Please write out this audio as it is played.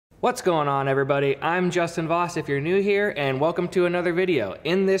What's going on, everybody? I'm Justin Voss if you're new here, and welcome to another video.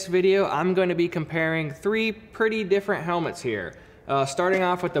 In this video, I'm going to be comparing three pretty different helmets here. Starting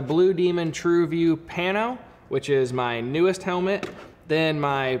off with the Blue Demon TrueView Pano, which is my newest helmet. Then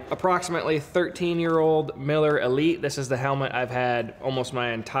my approximately 13-year-old Miller Elite. This is the helmet I've had almost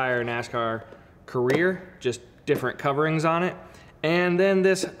my entire NASCAR career, just different coverings on it. And then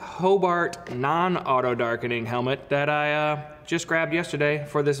this Hobart non-auto darkening helmet that I just grabbed yesterday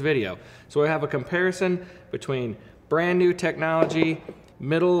for this video. So we have a comparison between brand new technology,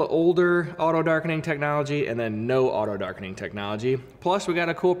 older auto darkening technology, and then no auto darkening technology. Plus we got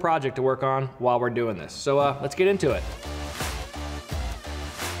a cool project to work on while we're doing this. So let's get into it.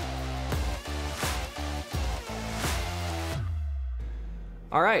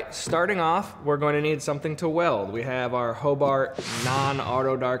 All right, starting off, we're going to need something to weld. We have our Hobart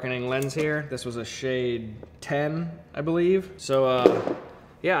non-auto darkening lens here. This was a shade 10, I believe. So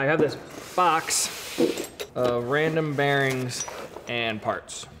yeah, I have this box of random bearings and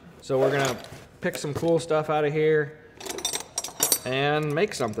parts. So we're gonna pick some cool stuff out of here and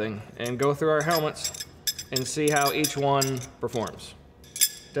make something and go through our helmets and see how each one performs.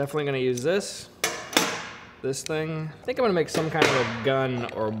 Definitely gonna use this thing. I think I'm gonna make some kind of a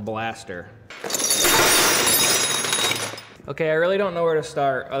gun or blaster. Okay, I really don't know where to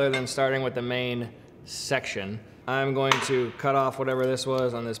start other than starting with the main section. I'm going to cut off whatever this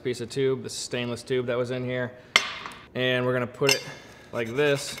was on this piece of tube, this stainless tube that was in here, and we're gonna put it like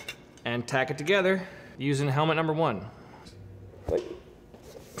this and tack it together using helmet number one. Wait.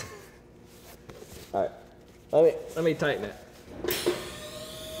 All right, let me tighten it.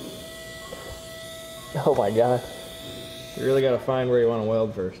 Oh my God. You really gotta find where you wanna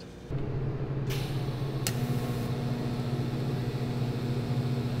weld first.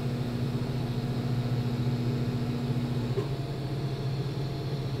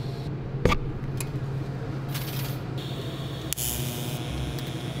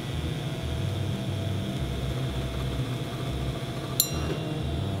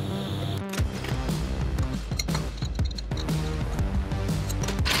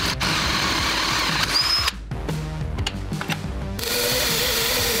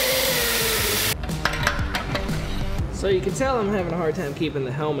 So you can tell I'm having a hard time keeping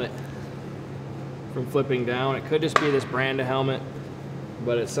the helmet from flipping down. It could just be this brand of helmet,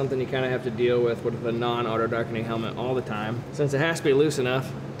 but it's something you kind of have to deal with a non-auto darkening helmet all the time. Since it has to be loose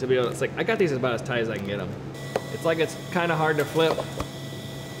enough to be able to, it's like, I got these about as tight as I can get them. It's like it's kind of hard to flip.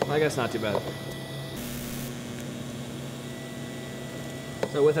 I guess not too bad.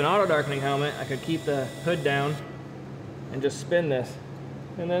 So with an auto darkening helmet, I could keep the hood down and just spin this.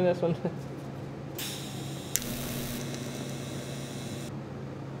 And then this one.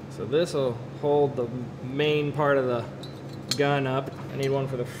 So this will hold the main part of the gun up. I need one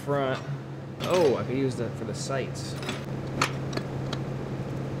for the front. Oh, I could use that for the sights.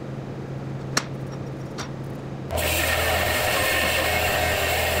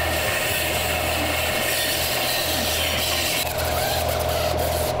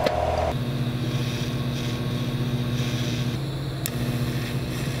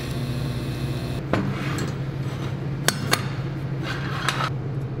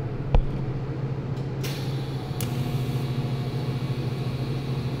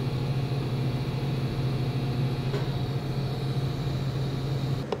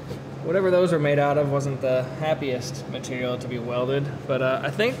 Whatever those were made out of wasn't the happiest material to be welded, but I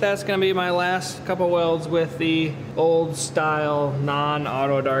think that's gonna be my last couple welds with the old style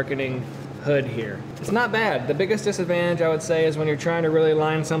non-auto darkening hood here. It's not bad. The biggest disadvantage I would say is when you're trying to really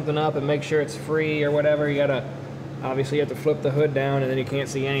line something up and make sure it's free or whatever, obviously you have to flip the hood down and then you can't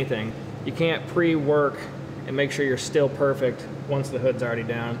see anything. You can't pre-work and make sure you're still perfect once the hood's already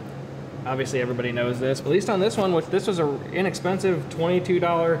down. Obviously everybody knows this, at least on this one, which this was an inexpensive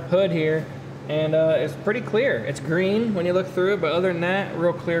 $22 hood here, and it's pretty clear. It's green when you look through it, but other than that,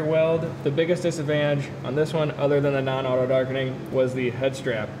 real clear weld. The biggest disadvantage on this one, other than the non-auto darkening, was the head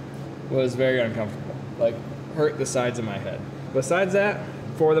strap. Was very uncomfortable, like hurt the sides of my head. Besides that,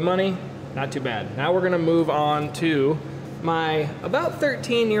 for the money, not too bad. Now we're gonna move on to my about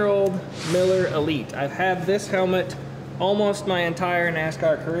 13-year-old Miller Elite. I've had this helmet almost my entire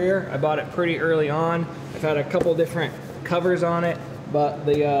NASCAR career. I bought it pretty early on. I've had a couple different covers on it, but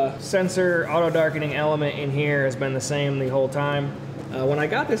the sensor auto darkening element in here has been the same the whole time. When I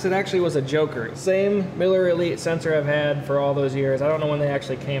got this, it actually was a joker. Same Miller Elite sensor I've had for all those years. I don't know when they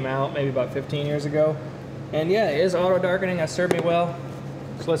actually came out, maybe about 15 years ago. And yeah, it is auto darkening, has served me well.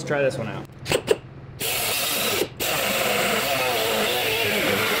 So let's try this one out.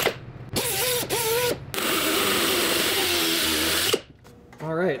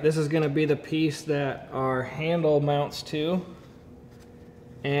 right, this is gonna be the piece that our handle mounts to.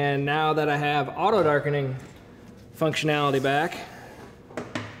 And now that I have auto darkening functionality back,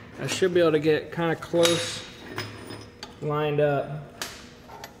 I should be able to get kind of close lined up.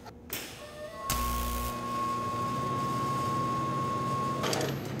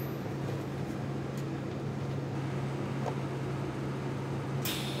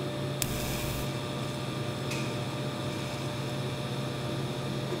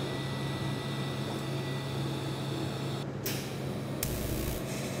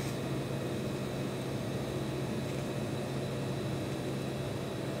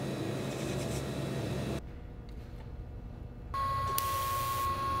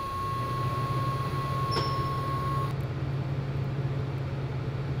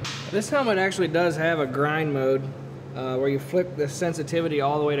 This helmet actually does have a grind mode where you flip the sensitivity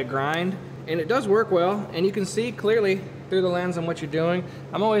all the way to grind, and it does work well, and you can see clearly through the lens on what you're doing.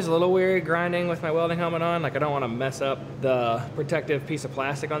 I'm always a little wary grinding with my welding helmet on, like I don't want to mess up the protective piece of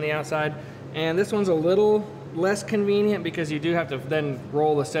plastic on the outside. And this one's a little less convenient because you do have to then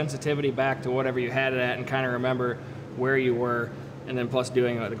roll the sensitivity back to whatever you had it at and kind of remember where you were, and then plus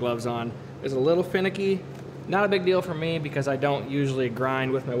doing it with the gloves on is a little finicky. Not a big deal for me because I don't usually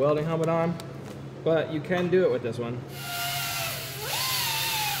grind with my welding helmet on, but you can do it with this one.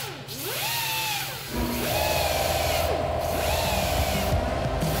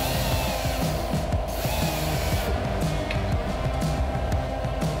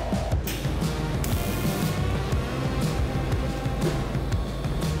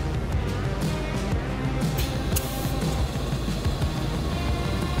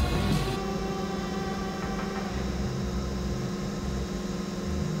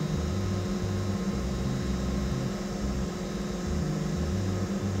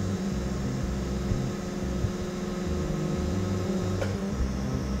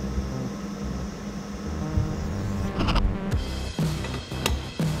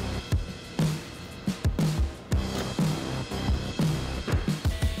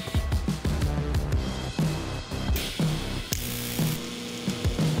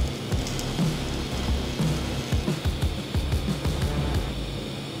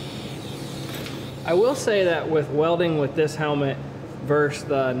 I will say that with welding with this helmet versus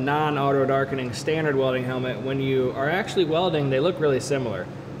the non-auto darkening standard welding helmet, when you are actually welding, they look really similar.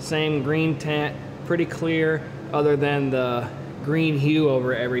 Same green tint, pretty clear, other than the green hue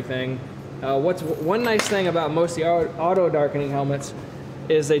over everything. What's one nice thing about most of the auto darkening helmets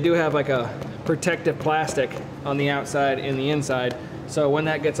is they do have like a protective plastic on the outside and the inside. So when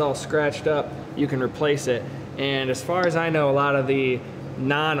that gets all scratched up, you can replace it. And as far as I know, a lot of the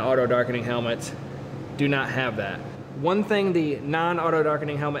non-auto darkening helmets do not have that. One thing the non-auto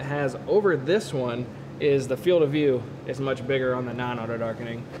darkening helmet has over this one is the field of view is much bigger on the non-auto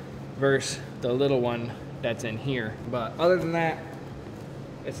darkening versus the little one that's in here. But other than that,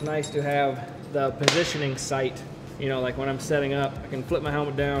 it's nice to have the positioning sight. You know, like when I'm setting up, I can flip my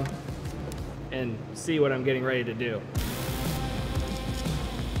helmet down and see what I'm getting ready to do.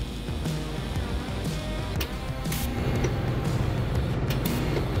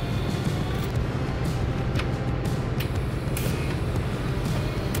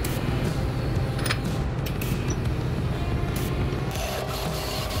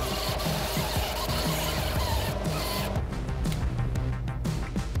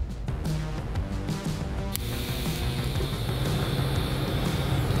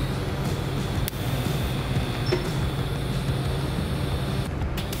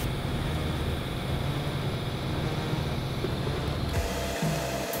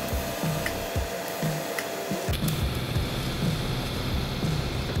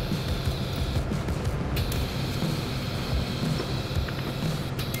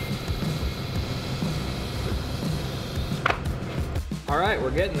 All right,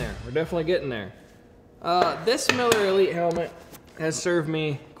 we're getting there. We're definitely getting there. This Miller Elite helmet has served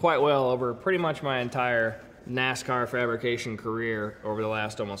me quite well over pretty much my entire NASCAR fabrication career over the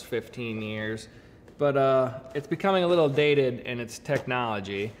last almost 15 years. But it's becoming a little dated in its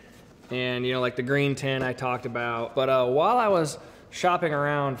technology. And you know, like the green tin I talked about. But while I was shopping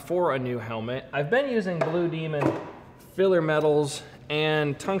around for a new helmet, I've been using Blue Demon filler metals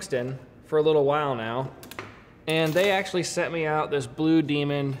and tungsten for a little while now. And they actually sent me out this Blue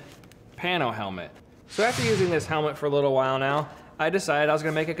Demon Pano helmet. So after using this helmet for a little while now, I decided I was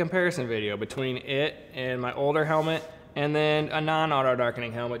gonna make a comparison video between it and my older helmet and then a non-auto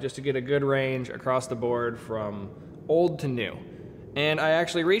darkening helmet just to get a good range across the board from old to new. And I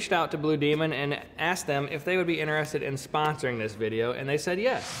actually reached out to Blue Demon and asked them if they would be interested in sponsoring this video, and they said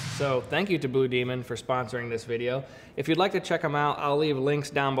yes. So thank you to Blue Demon for sponsoring this video. If you'd like to check them out, I'll leave links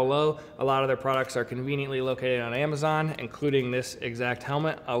down below. A lot of their products are conveniently located on Amazon, including this exact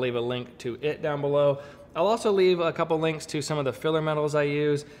helmet. I'll leave a link to it down below. I'll also leave a couple links to some of the filler metals I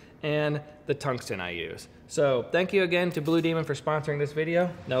use and the tungsten I use. So thank you again to Blue Demon for sponsoring this video.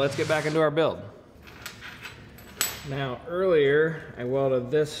 Now let's get back into our build. Now earlier I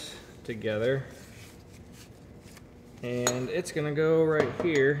welded this together and it's gonna go right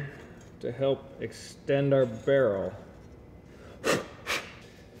here to help extend our barrel.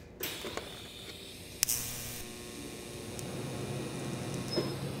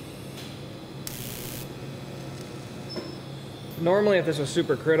 Normally if this was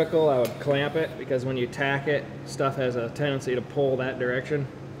super critical I would clamp it, because when you tack it, stuff has a tendency to pull that direction.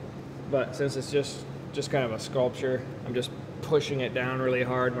 But since it's just kind of a sculpture, I'm just pushing it down really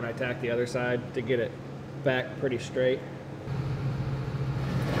hard when I tack the other side to get it back pretty straight.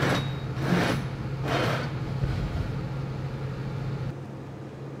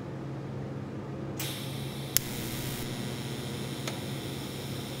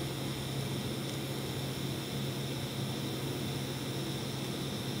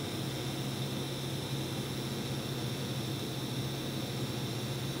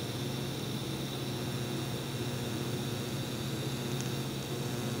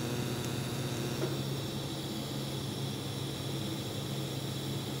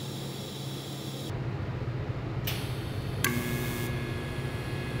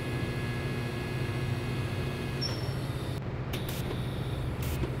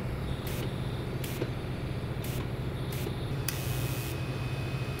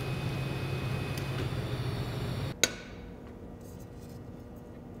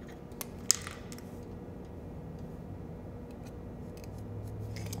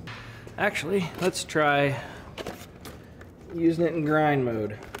 Actually, let's try using it in grind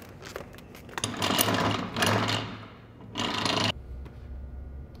mode.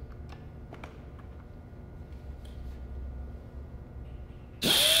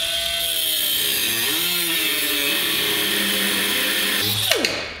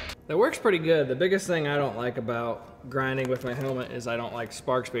 That works pretty good. The biggest thing I don't like about grinding with my helmet is I don't like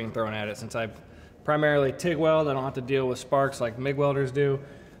sparks being thrown at it. Since I primarily TIG weld, I don't have to deal with sparks like MIG welders do.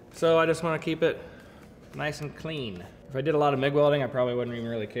 So I just want to keep it nice and clean. If I did a lot of MIG welding, I probably wouldn't even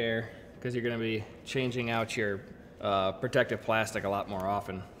really care, because you're going to be changing out your protective plastic a lot more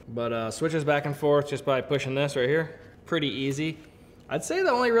often. But switches back and forth just by pushing this right here, pretty easy. I'd say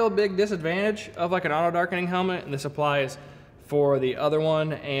the only real big disadvantage of like an auto darkening helmet, and this applies for the other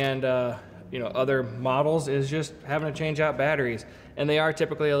one and you know, other models, is just having to change out batteries. And they are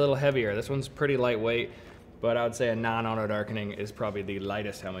typically a little heavier. This one's pretty lightweight. But I would say a non-auto darkening is probably the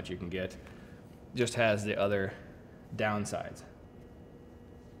lightest helmet you can get. Just has the other downsides.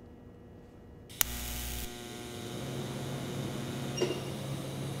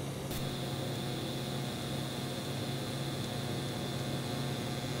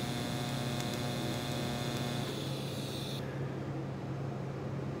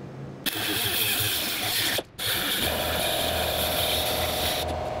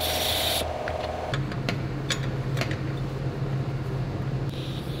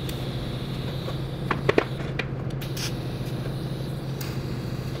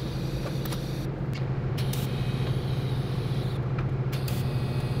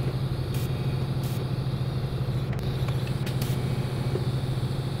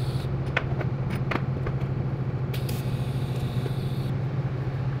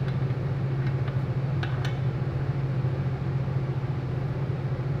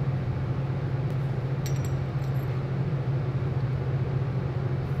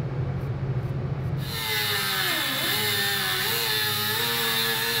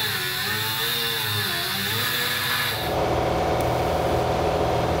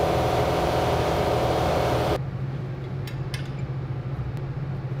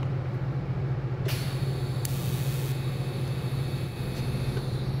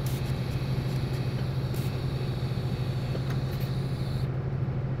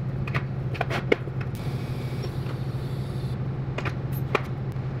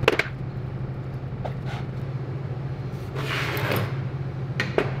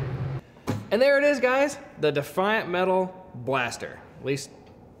 And there it is, guys, the Defiant Metal Blaster. At least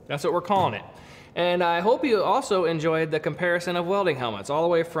that's what we're calling it. And I hope you also enjoyed the comparison of welding helmets, all the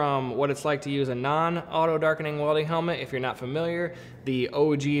way from what it's like to use a non-auto darkening welding helmet, if you're not familiar, the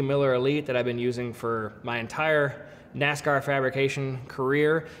OG Miller Elite that I've been using for my entire NASCAR fabrication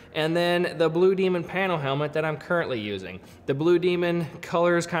career, and then the Blue Demon Pano helmet that I'm currently using. The Blue Demon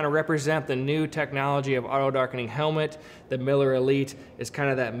colors kind of represent the new technology of auto darkening helmet. The Miller Elite is kind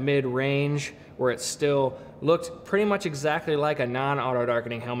of that mid-range where it still looked pretty much exactly like a non-auto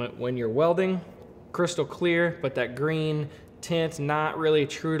darkening helmet when you're welding. Crystal clear, but that green tint, not really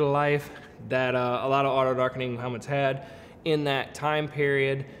true to life that a lot of auto darkening helmets had in that time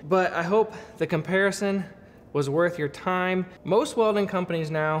period. But I hope the comparison was worth your time. Most welding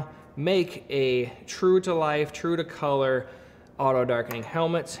companies now make a true to life, true to color auto darkening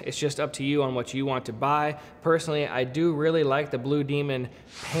helmets. It's just up to you on what you want to buy. Personally, I do really like the Blue Demon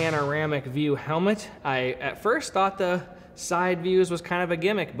panoramic view helmet. I at first thought the side views was kind of a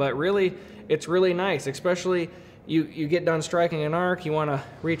gimmick, but really it's really nice, especially you get done striking an arc, you want to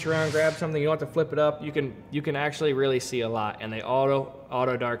reach around, grab something, you don't have to flip it up, you can actually really see a lot, and they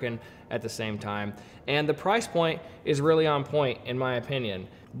auto darken at the same time. And the price point is really on point in my opinion.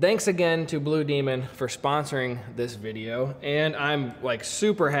 Thanks again to Blue Demon for sponsoring this video, and I'm like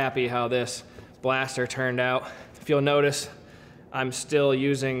super happy how this blaster turned out. If you'll notice, I'm still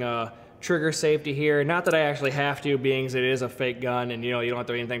using trigger safety here. Not that I actually have to, being as it is a fake gun and you don't have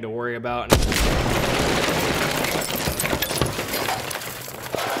anything to worry about.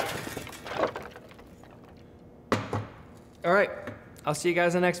 All right, I'll see you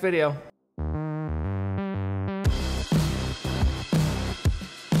guys in the next video.